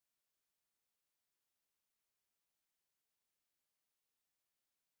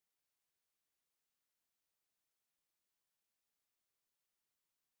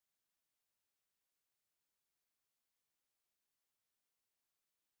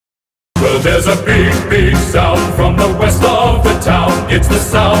Well, there's a big, big sound from the west of the town. It's the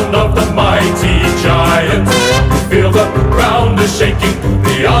sound of the mighty Giants. Feel the ground is shaking,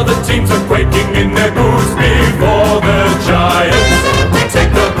 the other teams are quaking in their boots before the Giants. We take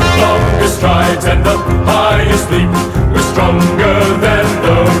the longest strides and the highest leap. We're stronger than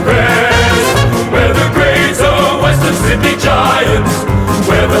the rest. We're the greater Western Sydney Giants.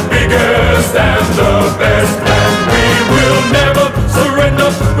 We're the biggest and the best, and we will never surrender.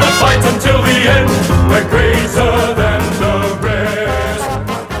 We'll fight until the end. We're greater than the rest.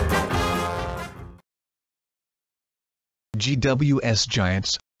 GWS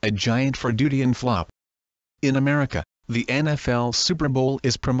Giants, a giant for duty and flop. In America, the NFL Super Bowl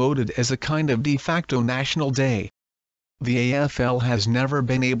is promoted as a kind of de facto national day. The AFL has never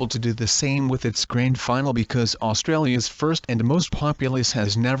been able to do the same with its grand final because Australia's first and most populous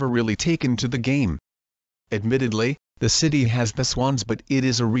has never really taken to the game. Admittedly, the city has the Swans, but it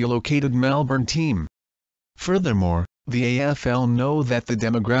is a relocated Melbourne team. Furthermore, the AFL know that the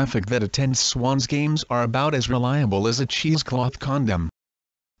demographic that attends Swans games are about as reliable as a cheesecloth condom.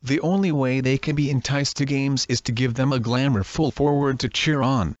 The only way they can be enticed to games is to give them a glamour-full forward to cheer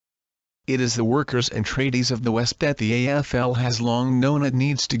on. It is the workers and tradies of the West that the AFL has long known it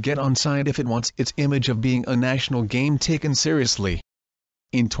needs to get on side if it wants its image of being a national game taken seriously.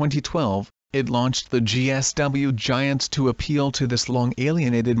 In 2012, it launched the GSW Giants to appeal to this long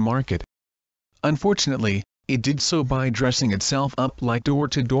alienated market. Unfortunately, it did so by dressing itself up like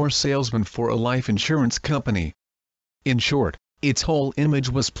door-to-door salesman for a life insurance company. In short, its whole image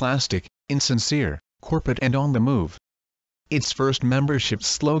was plastic, insincere, corporate and on the move. Its first membership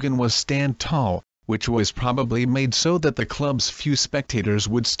slogan was "Stand Tall," which was probably made so that the club's few spectators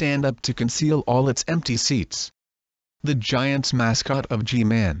would stand up to conceal all its empty seats. The Giants' mascot of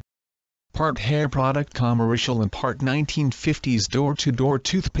G-Man. Part hair product commercial and part 1950s door-to-door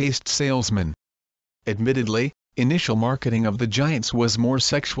toothpaste salesman. Admittedly, initial marketing of the Giants was more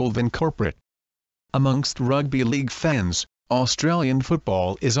sexual than corporate. Amongst rugby league fans, Australian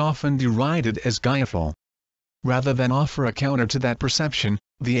football is often derided as GIAFL. Rather than offer a counter to that perception,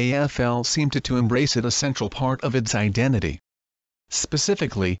 the AFL seemed to embrace it a central part of its identity.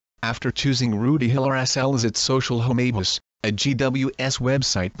 Specifically, after choosing Rudy Hillar as its social home base, a GWS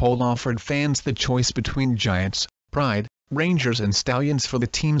website poll offered fans the choice between Giants, Pride, Rangers and Stallions for the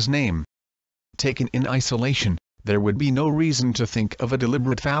team's name. Taken in isolation, there would be no reason to think of a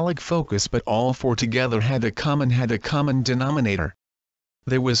deliberate phallic focus, but all four together had a common denominator.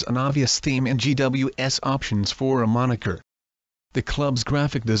 There was an obvious theme in GWS options for a moniker. The club's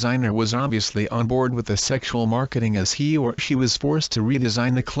graphic designer was obviously on board with the sexual marketing, as he or she was forced to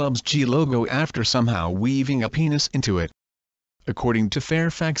redesign the club's G logo after somehow weaving a penis into it. According to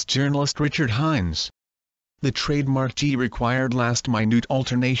Fairfax journalist Richard Hines, the trademark G required last-minute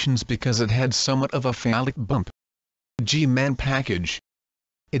alterations because it had somewhat of a phallic bump. G-Man package.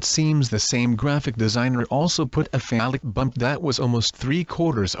 It seems the same graphic designer also put a phallic bump that was almost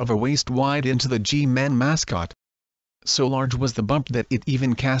 3/4 of a waist wide into the G-Man mascot. So large was the bump that it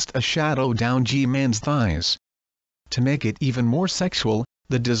even cast a shadow down G-Man's thighs. To make it even more sexual,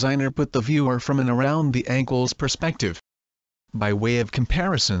 the designer put the viewer from an around the ankles perspective. By way of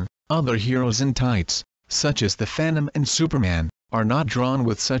comparison, other heroes in tights, such as the Phantom and Superman, are not drawn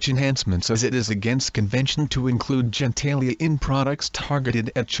with such enhancements, as it is against convention to include genitalia in products targeted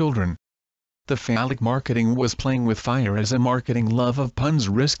at children. The phallic marketing was playing with fire, as a marketing love of puns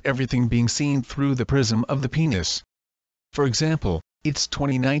risked everything being seen through the prism of the penis. For example, its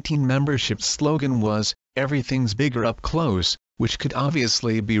 2019 membership slogan was, "Everything's bigger up close," which could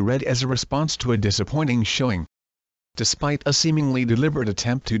obviously be read as a response to a disappointing showing. Despite a seemingly deliberate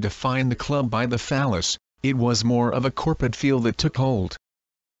attempt to define the club by the phallus, it was more of a corporate feel that took hold.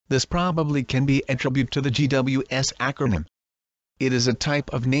 This probably can be attributed to the GWS acronym. It is a type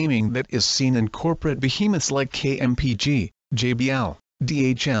of naming that is seen in corporate behemoths like KMPG, JBL,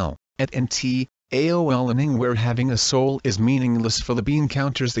 DHL, AT&T, AOL, and where having a soul is meaningless for the bean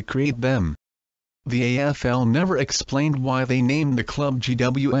counters that create them. The AFL never explained why they named the club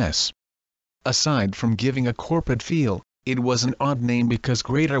GWS. Aside from giving a corporate feel, it was an odd name because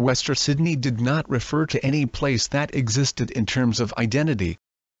Greater Western Sydney did not refer to any place that existed in terms of identity.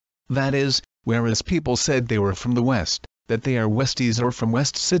 That is, whereas people said they were from the West, that they are Westies or from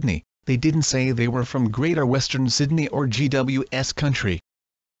West Sydney, they didn't say they were from Greater Western Sydney or GWS country.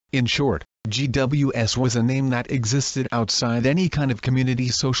 In short, GWS was a name that existed outside any kind of community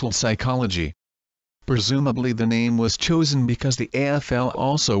social psychology. Presumably the name was chosen because the AFL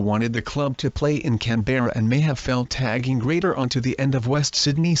also wanted the club to play in Canberra and may have felt tagging Greater onto the end of West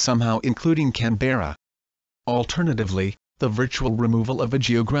Sydney somehow including Canberra. Alternatively, The virtual removal of a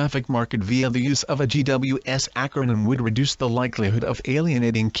geographic market via the use of a GWS acronym would reduce the likelihood of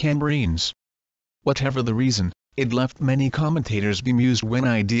alienating Canberrans. Whatever the reason, it left many commentators bemused when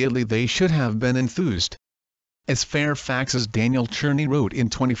ideally they should have been enthused. As Fairfax's Daniel Cherney wrote in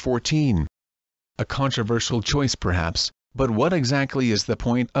 2014. A controversial choice perhaps, but what exactly is the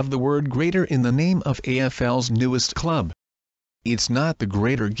point of the word greater in the name of AFL's newest club? It's not the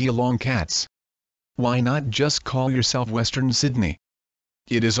Greater Geelong Cats. Why not just call yourself Western Sydney?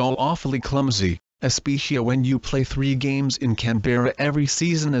 It is all awfully clumsy, especially when you play 3 games in Canberra every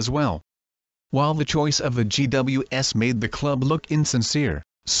season as well. While the choice of the GWS made the club look insincere,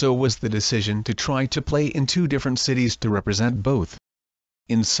 so was the decision to try to play in 2 different cities to represent both.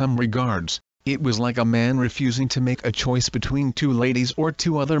 In some regards, it was like a man refusing to make a choice between 2 ladies or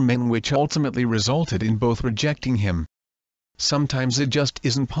 2 other men, which ultimately resulted in both rejecting him. Sometimes it just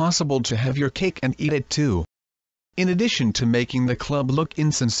isn't possible to have your cake and eat it too. In addition to making the club look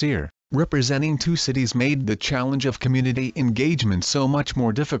insincere, representing 2 cities made the challenge of community engagement so much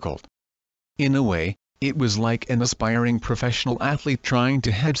more difficult. In a way, it was like an aspiring professional athlete trying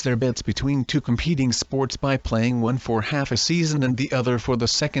to hedge their bets between 2 competing sports by playing one for half a season and the other for the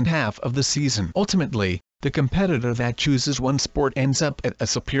second half of the season. Ultimately, the competitor that chooses one sport ends up at a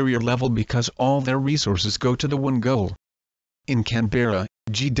superior level because all their resources go to the one goal. In Canberra,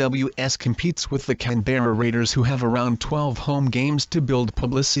 GWS competes with the Canberra Raiders, who have around 12 home games to build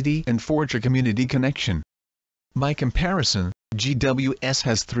publicity and forge a community connection. By comparison, GWS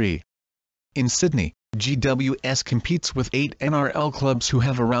has 3. In Sydney, GWS competes with 8 NRL clubs who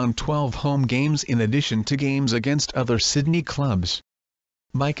have around 12 home games in addition to games against other Sydney clubs.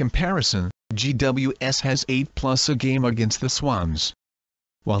 By comparison, GWS has 8 plus a game against the Swans.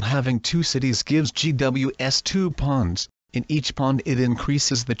 While having 2 cities gives GWS 2 ponds, in each pond it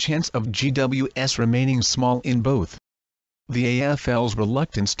increases the chance of GWS remaining small in both. The AFL's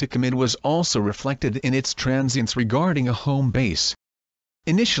reluctance to commit was also reflected in its transience regarding a home base.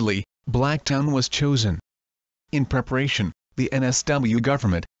 Initially, Blacktown was chosen. In preparation, the NSW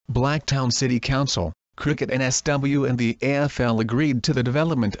government, Blacktown City Council, Cricket NSW and the AFL agreed to the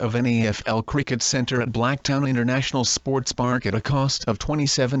development of an AFL cricket centre at Blacktown International Sports Park at a cost of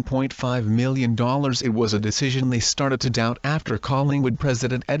 $27.5 million. It was a decision they started to doubt after Collingwood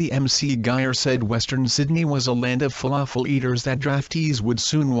president Eddie M.C. Geyer said Western Sydney was a land of falafel eaters that draftees would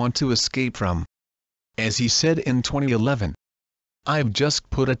soon want to escape from. As he said in 2011, "I've just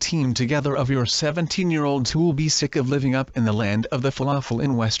put a team together of your 17-year-olds who'll be sick of living up in the land of the falafel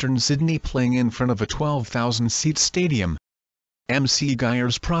in Western Sydney playing in front of a 12,000-seat stadium." MC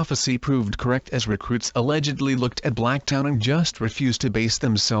Geyer's prophecy proved correct as recruits allegedly looked at Blacktown and just refused to base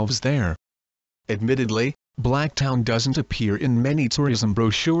themselves there. Admittedly, Blacktown doesn't appear in many tourism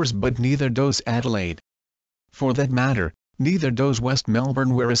brochures, but neither does Adelaide. For that matter, neither does West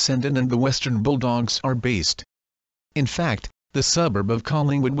Melbourne, where Essendon and the Western Bulldogs are based. In fact, the suburb of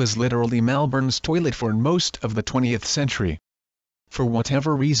Collingwood was literally Melbourne's toilet for most of the 20th century. For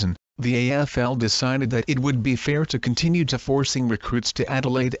whatever reason, the AFL decided that it would be fair to continue to forcing recruits to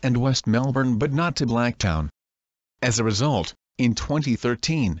Adelaide and West Melbourne but not to Blacktown. As a result, in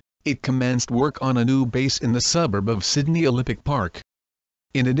 2013, it commenced work on a new base in the suburb of Sydney Olympic Park.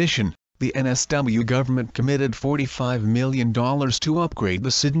 In addition, the NSW government committed $45 million to upgrade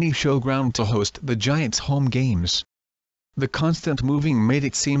the Sydney Showground to host the Giants' home games. The constant moving made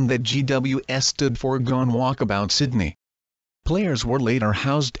it seem that GWS stood for Gone Walkabout Sydney. Players were later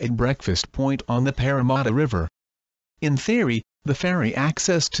housed at Breakfast Point on the Parramatta River. In theory, the ferry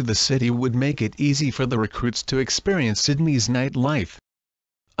access to the city would make it easy for the recruits to experience Sydney's nightlife.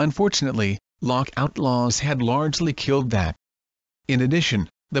 Unfortunately, lockout laws had largely killed that. In addition,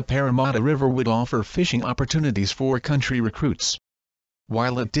 the Parramatta River would offer fishing opportunities for country recruits.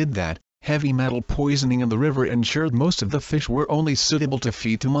 While it did that, heavy metal poisoning in the river ensured most of the fish were only suitable to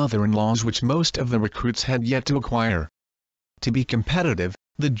feed to mother-in-laws, which most of the recruits had yet to acquire. To be competitive,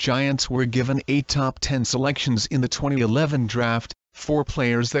 the Giants were given 8 top 10 selections in the 2011 draft, 4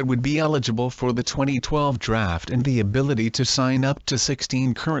 players that would be eligible for the 2012 draft, and the ability to sign up to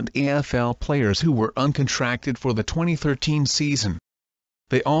 16 current AFL players who were uncontracted for the 2013 season.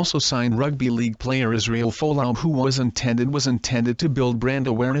 They also signed rugby league player Israel Folau, who was intended to build brand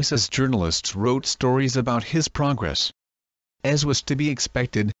awareness as journalists wrote stories about his progress. As was to be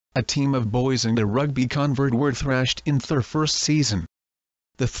expected, a team of boys and a rugby convert were thrashed in their first season.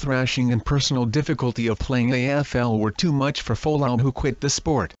 The thrashing and personal difficulty of playing AFL were too much for Folau, who quit the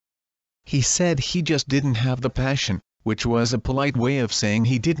sport. He said he just didn't have the passion, which was a polite way of saying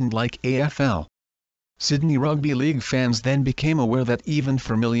he didn't like AFL. Sydney Rugby League fans then became aware that even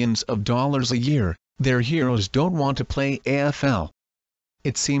for millions of dollars a year, Their heroes don't want to play AFL.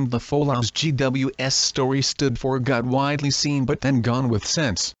 It seemed the Folau's GWS story stood for got widely seen but then gone with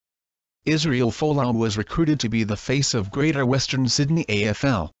sense. Israel Folau was recruited to be the face of Greater Western Sydney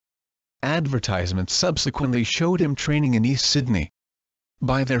AFL. Advertisements subsequently showed him training in East Sydney.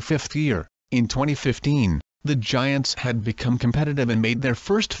 By their 5th year, in 2015, the Giants had become competitive and made their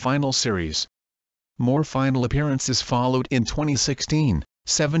first final series. More final appearances followed in 2016,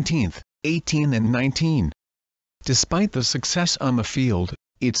 17, 18 and 19. Despite the success on the field,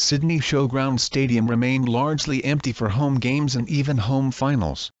 its Sydney Showground Stadium remained largely empty for home games and even home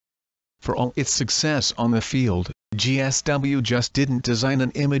finals. For all its success on the field, GSW just didn't design an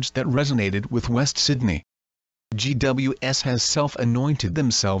image that resonated with West Sydney. GWS has self-anointed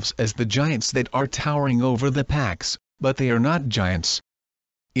themselves as the giants that are towering over the packs, but they are not giants.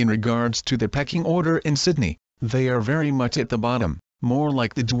 In regards to the pecking order in Sydney, they are very much at the bottom, more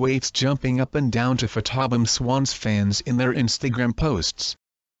like the Dwights jumping up and down to Fatabum Swans fans in their Instagram posts.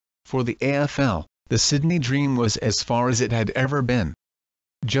 For the AFL, the Sydney dream was as far as it had ever been.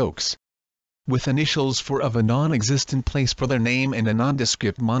 Jokes. With initials for of a non-existent place for their name and a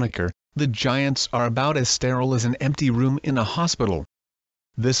nondescript moniker, the Giants are about as sterile as an empty room in a hospital.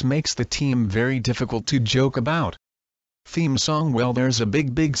 This makes the team very difficult to joke about. Theme song. Well, there's a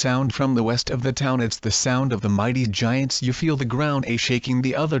big sound from the west of the town. It's the sound of the mighty Giants. You feel the ground shaking.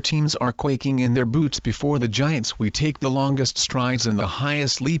 The other teams are quaking in their boots before the Giants. We take the longest strides and the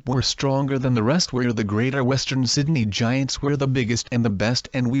highest leap. We're stronger than the rest. We're the Greater Western Sydney Giants. We're the biggest and the best,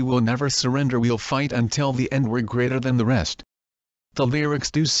 and we will never surrender. We'll fight until the end. We're greater than the rest. The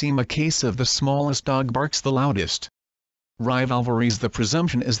lyrics do seem a case of the smallest dog barks the loudest. Rivalries. The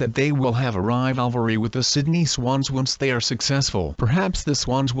presumption is that they will have a rivalry with the Sydney Swans once they are successful. Perhaps the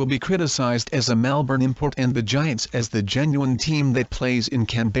Swans will be criticised as a Melbourne import and the Giants as the genuine team that plays in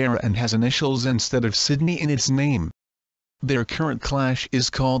Canberra and has initials instead of Sydney in its name. Their current clash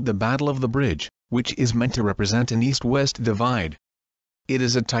is called the Battle of the Bridge, which is meant to represent an east-west divide. It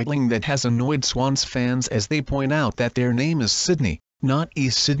is a titling that has annoyed Swans fans as they point out that their name is Sydney, not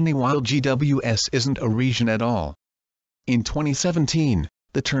East Sydney, while GWS isn't a region at all. In 2017,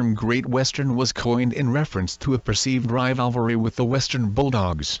 the term Great Western was coined in reference to a perceived rivalry with the Western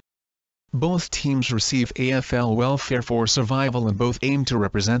Bulldogs. Both teams receive AFL welfare for survival and both aim to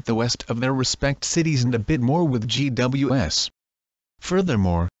represent the west of their respective cities and a bit more with GWS.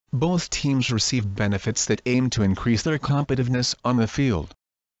 Furthermore, both teams receive benefits that aim to increase their competitiveness on the field.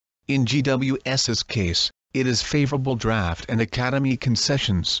 In GWS's case, it is favorable draft and academy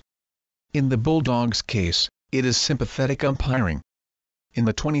concessions. In the Bulldogs' case, it is sympathetic umpiring. In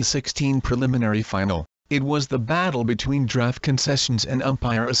the 2016 preliminary final, it was the battle between draft concessions and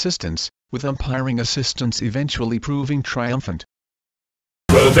umpire assistance, with umpiring assistance eventually proving triumphant.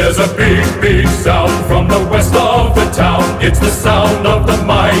 Well, there's a big sound from the west of the town. It's the sound of the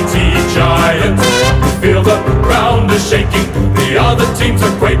mighty Giants. Feel the ground is shaking, the other teams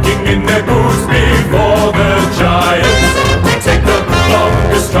are quaking in their